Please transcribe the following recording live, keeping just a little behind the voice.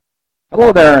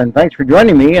Hello there, and thanks for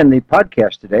joining me in the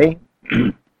podcast today,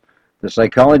 The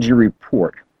Psychology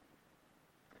Report.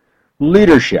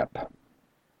 Leadership.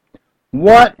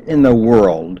 What in the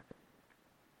world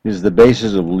is the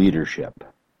basis of leadership?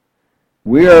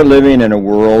 We are living in a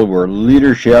world where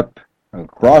leadership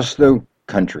across the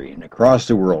country and across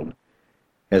the world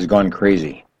has gone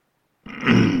crazy.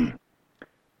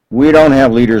 We don't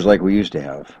have leaders like we used to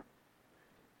have.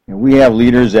 We have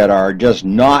leaders that are just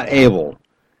not able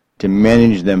to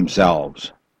manage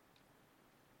themselves.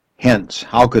 Hence,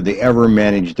 how could they ever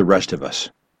manage the rest of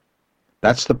us?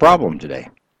 That's the problem today.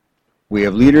 We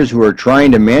have leaders who are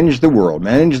trying to manage the world,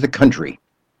 manage the country,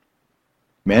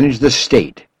 manage the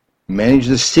state, manage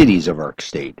the cities of our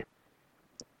state,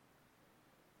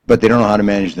 but they don't know how to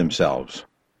manage themselves.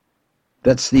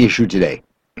 That's the issue today.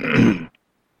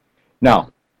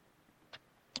 Now,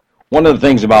 one of the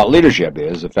things about leadership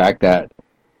is the fact that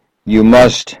you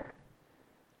must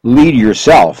lead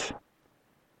yourself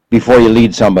before you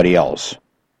lead somebody else.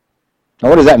 Now,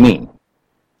 what does that mean?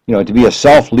 To be a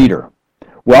self-leader.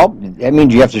 Well, that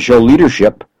means you have to show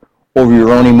leadership over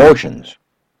your own emotions.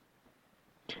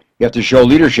 You have to show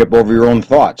leadership over your own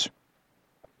thoughts.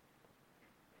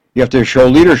 You have to show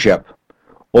leadership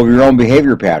over your own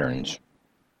behavior patterns.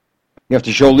 You have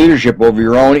to show leadership over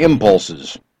your own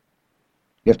impulses.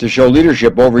 You have to show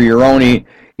leadership over your own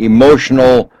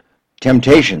emotional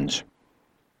temptations.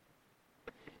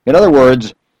 In other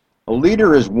words, a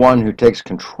leader is one who takes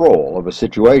control of a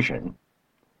situation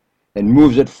and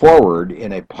moves it forward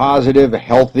in a positive,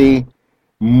 healthy,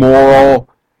 moral,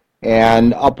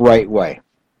 and upright way.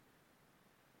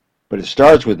 But it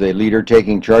starts with a leader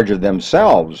taking charge of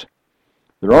themselves,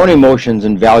 their own emotions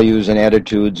and values and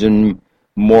attitudes and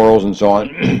morals and so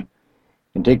on,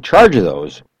 and take charge of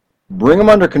those, bring them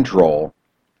under control,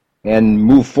 and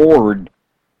move forward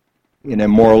in a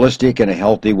moralistic and a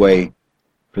healthy way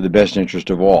for the best interest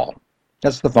of all.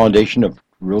 That's the foundation of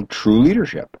real true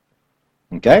leadership.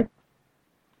 Okay?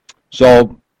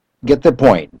 So, get the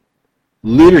point.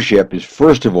 Leadership is,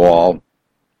 first of all,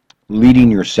 leading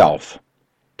yourself,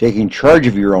 taking charge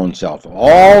of your own self,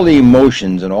 all the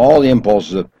emotions and all the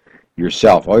impulses of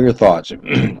yourself, all your thoughts.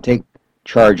 Take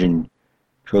charge and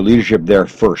show leadership there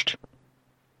first.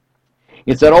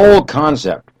 It's that old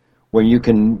concept. When you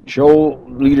can show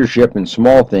leadership in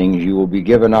small things, you will be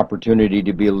given opportunity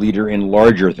to be a leader in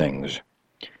larger things.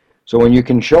 So when you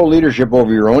can show leadership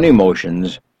over your own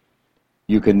emotions,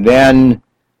 you can then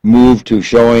move to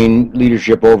showing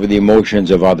leadership over the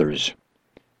emotions of others.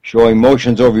 Showing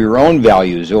emotions over your own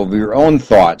values, over your own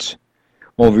thoughts,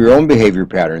 over your own behavior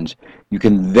patterns. You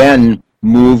can then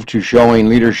move to showing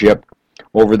leadership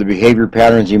over the behavior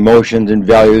patterns, emotions, and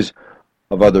values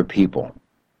of other people.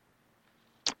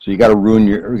 So you got to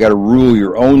rule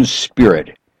your own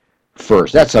spirit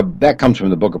first. That comes from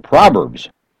the book of Proverbs.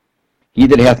 He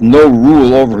that hath no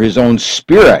rule over his own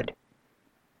spirit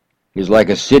is like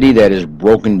a city that is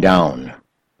broken down.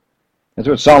 That's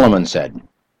what Solomon said.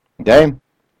 Okay?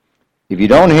 If you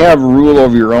don't have rule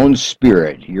over your own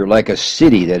spirit, you're like a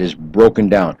city that is broken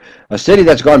down. A city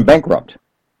that's gone bankrupt.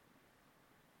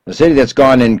 A city that's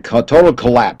gone in total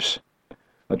collapse.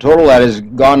 A total that has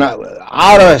gone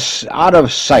out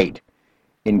of sight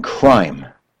in crime,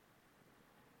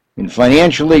 in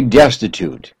financially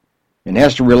destitute, and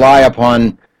has to rely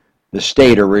upon the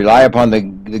state or rely upon the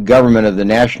government of the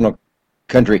national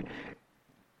country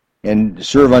and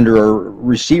serve under a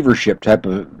receivership type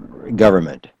of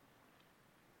government.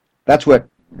 That's what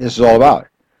this is all about.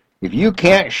 If you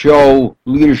can't show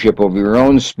leadership over your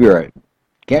own spirit,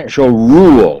 can't show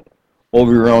rule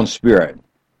over your own spirit,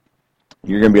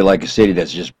 you're going to be like a city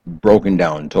that's just broken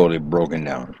down, totally broken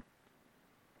down.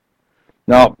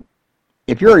 Now,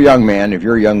 if you're a young man, if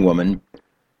you're a young woman,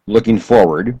 looking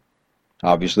forward,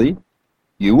 obviously,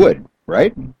 you would,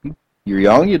 right? You're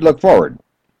young, you'd look forward.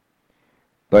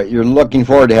 But you're looking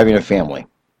forward to having a family.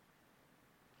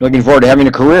 Looking forward to having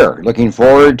a career. Looking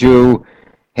forward to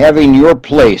having your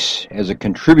place as a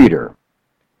contributor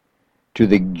to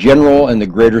the general and the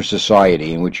greater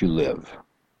society in which you live.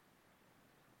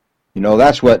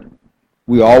 That's what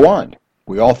we all want.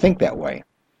 We all think that way.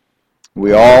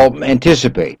 We all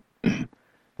anticipate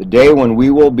the day when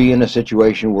we will be in a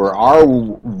situation where our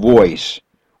voice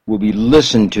will be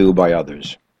listened to by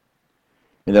others,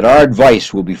 and that our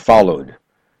advice will be followed,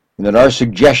 and that our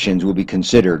suggestions will be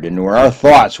considered, and where our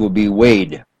thoughts will be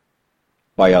weighed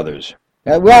by others.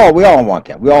 And we all want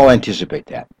that. We all anticipate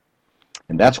that.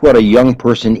 And that's what a young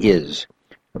person is.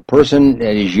 A person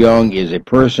that is young is a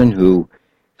person who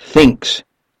thinks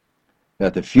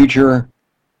that the future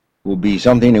will be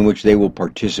something in which they will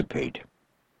participate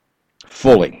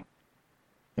fully.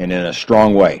 and in a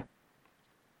strong way.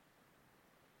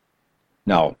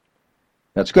 Now,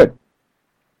 that's good.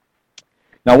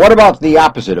 Now, what about the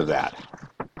opposite of that?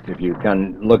 If you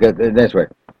can look at it this way,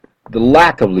 the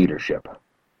lack of leadership,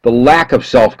 the lack of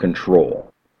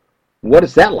self-control. What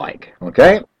is that like?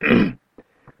 Okay?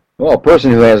 Well, a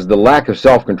person who has the lack of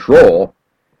self-control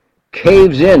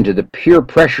caves into the peer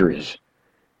pressures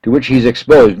to which he's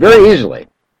exposed very easily.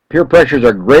 Peer pressures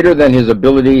are greater than his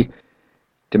ability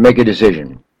to make a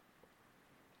decision.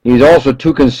 He's also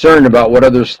too concerned about what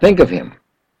others think of him.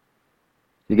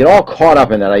 You get all caught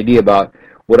up in that idea about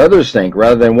what others think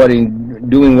rather than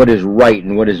doing what is right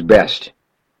and what is best.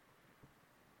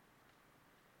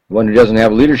 One who doesn't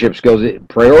have leadership skills, it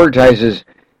prioritizes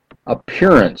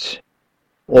appearance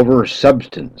over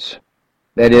substance.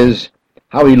 That is,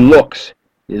 how he looks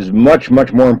is much,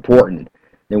 much more important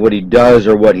than what he does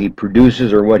or what he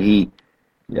produces or what he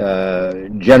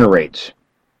generates.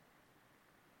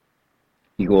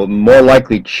 He will more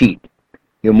likely cheat.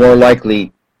 He'll more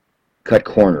likely cut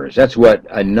corners. That's what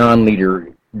a non-leader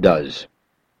does.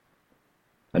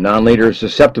 A non-leader is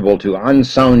susceptible to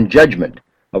unsound judgment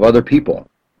of other people,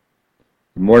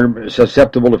 more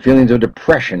susceptible to feelings of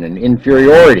depression and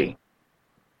inferiority.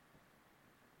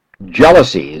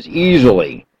 Jealousy is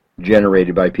easily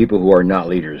generated by people who are not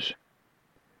leaders.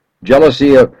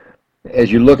 Jealousy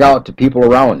as you look out to people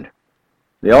around.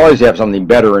 They always have something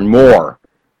better and more,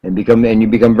 and you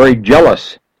become very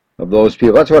jealous of those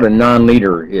people. That's what a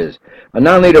non-leader is. A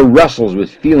non-leader wrestles with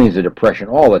feelings of depression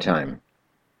all the time.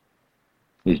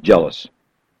 He's jealous.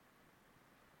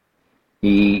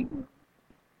 He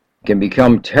can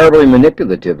become terribly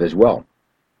manipulative as well,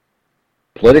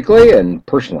 politically and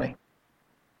personally.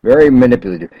 Very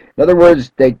manipulative. In other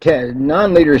words,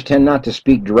 non-leaders tend not to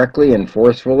speak directly and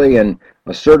forcefully and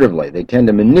assertively. They tend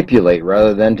to manipulate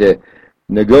rather than to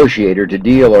negotiate or to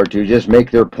deal or to just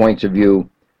make their points of view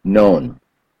known.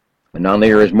 A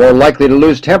non-leader is more likely to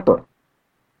lose temper,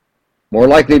 more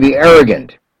likely to be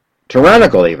arrogant,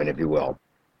 tyrannical even, if you will.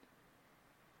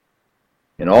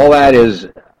 And all that is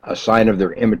a sign of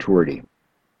their immaturity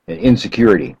and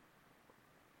insecurity.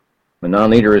 A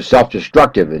non-leader is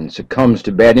self-destructive and succumbs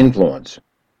to bad influence.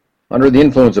 Under the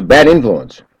influence of bad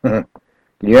influence. Can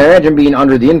you imagine being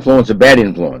under the influence of bad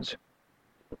influence?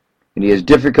 And he has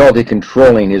difficulty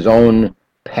controlling his own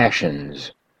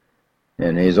passions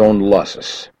and his own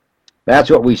lusts.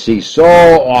 That's what we see so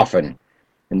often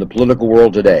in the political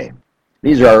world today.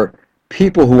 These are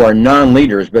people who are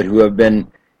non-leaders but who have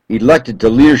been elected to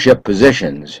leadership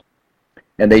positions,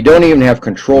 and they don't even have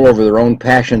control over their own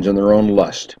passions and their own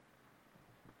lust.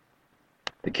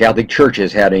 The Catholic Church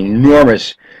has had an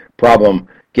enormous problem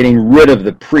getting rid of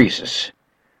the priests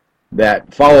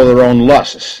that follow their own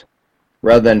lusts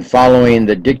rather than following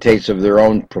the dictates of their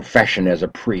own profession as a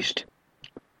priest.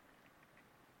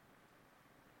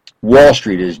 Wall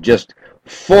Street is just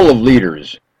full of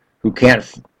leaders who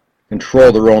can't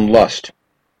control their own lust.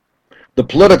 The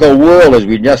political world, as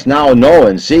we just now know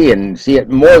and see it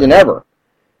more than ever,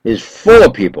 is full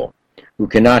of people who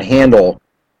cannot handle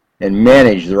and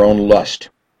manage their own lust.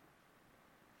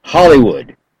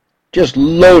 Hollywood, just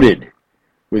loaded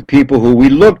with people who we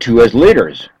look to as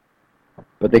leaders,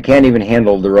 but they can't even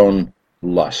handle their own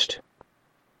lust.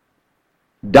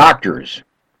 Doctors,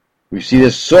 we see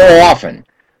this so often.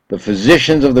 The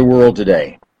physicians of the world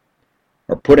today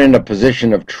are put in a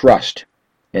position of trust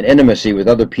and intimacy with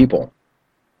other people,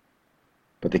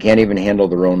 but they can't even handle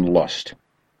their own lust.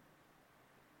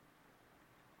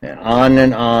 And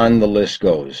on the list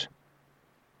goes.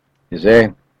 You see,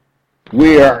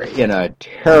 we are in a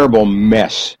terrible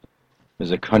mess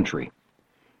as a country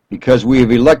because we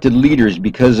have elected leaders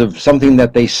because of something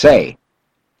that they say,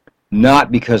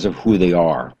 not because of who they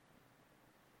are.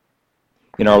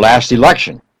 In our last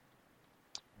election,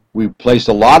 we placed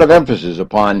a lot of emphasis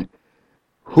upon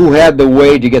who had the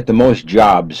way to get the most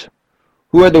jobs,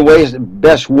 who had the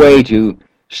best way to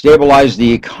stabilize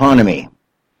the economy,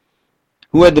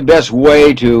 who had the best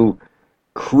way to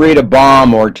create a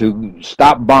bomb or to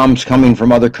stop bombs coming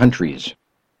from other countries.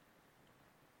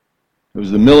 It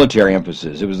was the military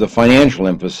emphasis, it was the financial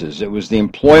emphasis, it was the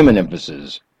employment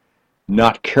emphasis,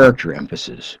 not character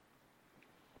emphasis.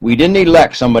 We didn't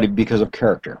elect somebody because of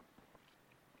character.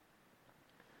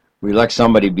 We elect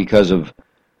somebody because of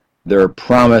their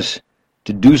promise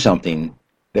to do something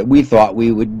that we thought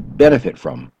we would benefit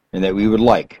from and that we would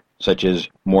like, such as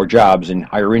more jobs and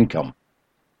higher income.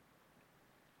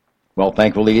 Well,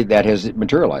 thankfully, that has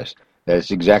materialized.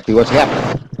 That's exactly what's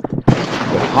happening.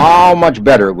 But how much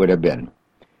better it would have been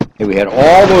if we had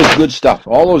all those good stuff,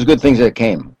 all those good things that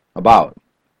came about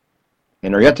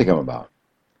and are yet to come about,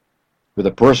 with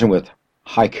a person with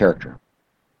high character,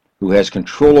 who has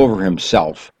control over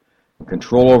himself, and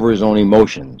control over his own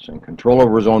emotions, and control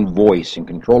over his own voice, and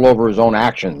control over his own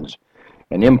actions,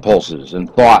 and impulses,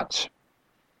 and thoughts.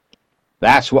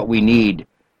 That's what we need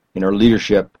in our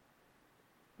leadership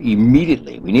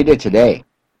immediately. We need it today.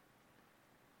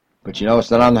 But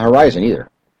it's not on the horizon either.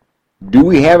 Do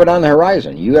we have it on the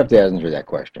horizon? You have to answer that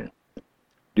question.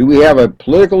 Do we have a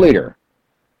political leader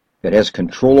that has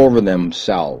control over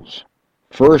themselves,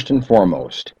 first and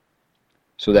foremost,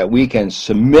 so that we can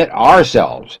submit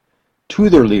ourselves to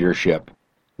their leadership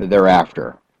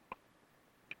thereafter?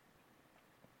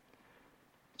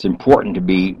 It's important to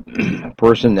be a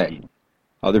person that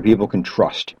other people can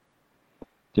trust.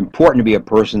 It's important to be a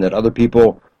person that other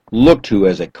people look to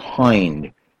as a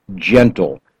kind,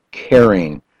 gentle,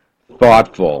 caring,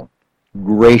 thoughtful,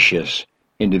 gracious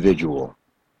individual,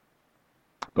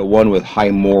 but one with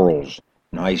high morals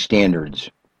and high standards,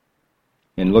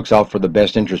 and looks out for the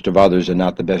best interest of others and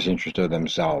not the best interest of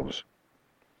themselves.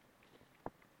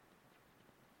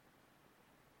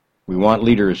 We want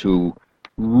leaders who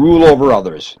rule over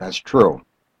others. That's true.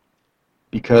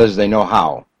 Because they know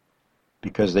how.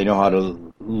 Because they know how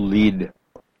to lead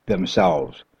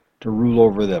themselves, to rule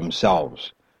over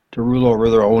themselves, to rule over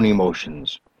their own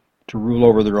emotions, to rule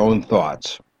over their own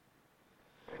thoughts.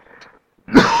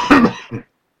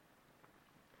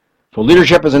 So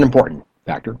leadership is an important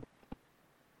factor.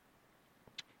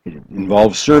 It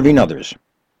involves serving others.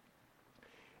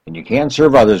 And you can't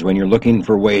serve others when you're looking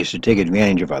for ways to take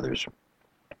advantage of others.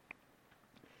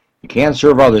 You can't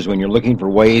serve others when you're looking for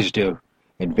ways to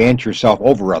advance yourself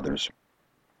over others,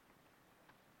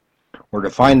 or to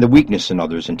find the weakness in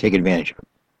others and take advantage of it.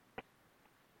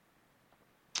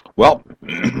 Well,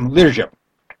 leadership.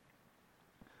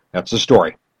 That's the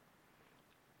story.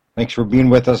 Thanks for being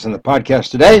with us in the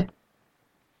podcast today.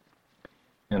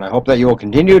 And I hope that you will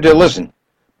continue to listen.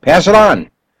 Pass it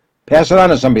on. Pass it on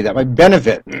to somebody that might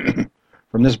benefit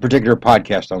from this particular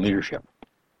podcast on leadership.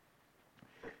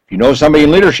 If you know somebody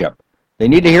in leadership, they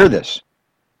need to hear this.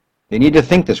 They need to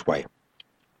think this way.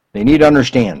 They need to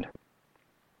understand.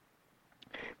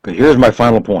 Because here's my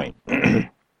final point.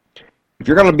 If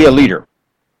you're going to be a leader,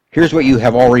 here's what you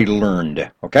have already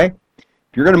learned, okay?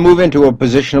 If you're going to move into a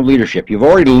position of leadership, you've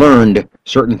already learned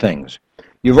certain things.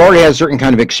 You've already had certain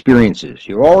kind of experiences.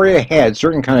 You've already had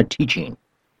certain kind of teaching.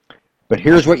 But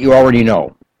here's what you already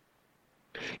know.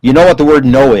 You know what the word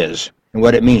no is and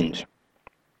what it means.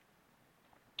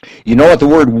 You know what the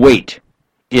word wait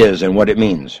is and what it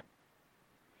means.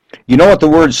 You know what the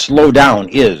word slow down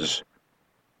is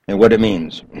and what it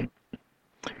means.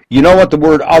 You know what the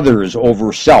word others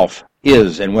over self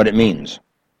is and what it means.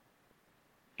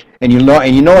 And you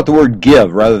know what the word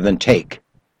give rather than take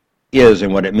is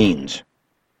and what it means.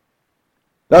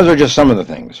 Those are just some of the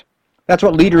things. That's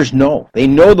what leaders know. They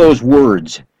know those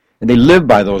words, and they live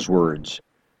by those words.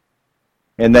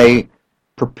 And they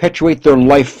perpetuate their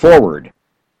life forward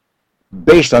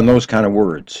based on those kind of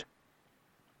words.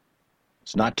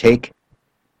 It's not take,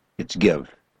 it's give.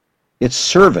 It's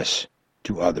service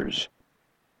to others.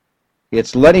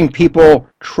 It's letting people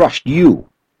trust you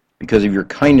because of your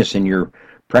kindness and your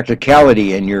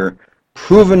practicality and your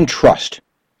proven trust.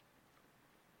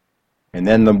 And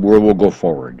then the world will go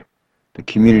forward. The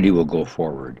community will go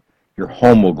forward. Your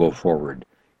home will go forward.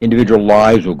 Individual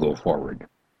lives will go forward.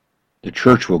 The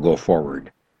church will go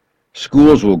forward.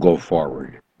 Schools will go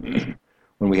forward when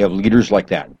we have leaders like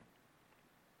that.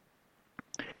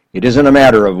 It isn't a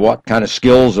matter of what kind of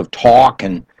skills of talk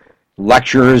and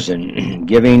lectures and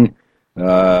giving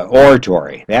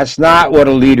oratory. That's not what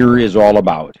a leader is all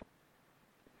about.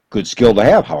 Good skill to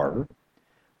have, however.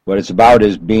 What it's about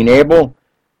is being able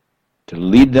to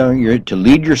lead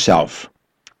yourself,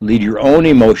 lead your own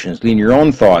emotions, lead your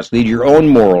own thoughts, lead your own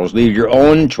morals, lead your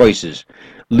own choices,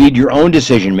 lead your own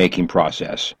decision-making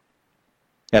process.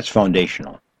 That's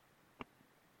foundational.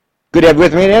 Good to have you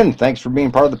with me then. Thanks for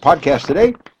being part of the podcast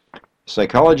today.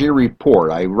 Psychology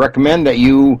Report. I recommend that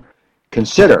you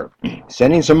consider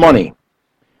sending some money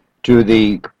to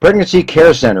the Pregnancy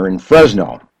Care Center in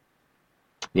Fresno.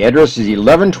 The address is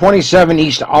 1127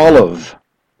 East Olive.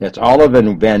 That's Olive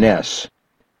and Van Ness.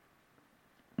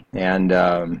 And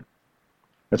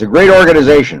it's a great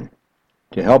organization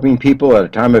to helping people at a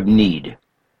time of need.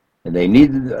 And they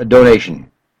need a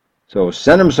donation. So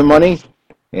send them some money,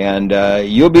 and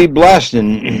you'll be blessed,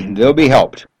 and they'll be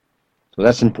helped. So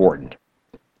that's important.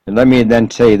 And let me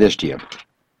then say this to you.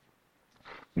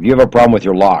 If you have a problem with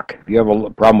your lock, if you have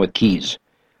a problem with keys,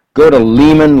 go to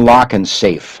Lehman Lock and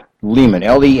Safe. Lehman,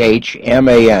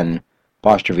 Lehman,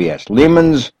 ''S.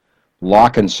 Lehman's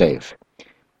Lock and Safe.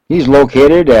 He's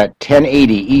located at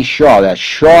 1080 East Shaw. That's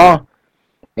Shaw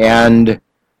and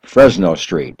Fresno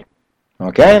Street.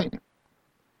 Okay?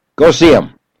 Go see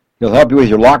him. He'll help you with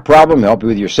your lock problem, he'll help you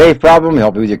with your safe problem, he'll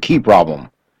help you with your key problem.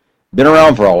 Been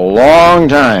around for a long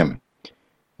time.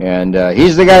 And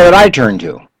he's the guy that I turn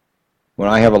to when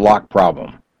I have a lock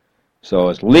problem. So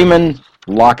it's Lehman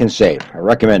Lock and Safe. I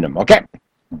recommend him. Okay,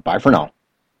 bye for now.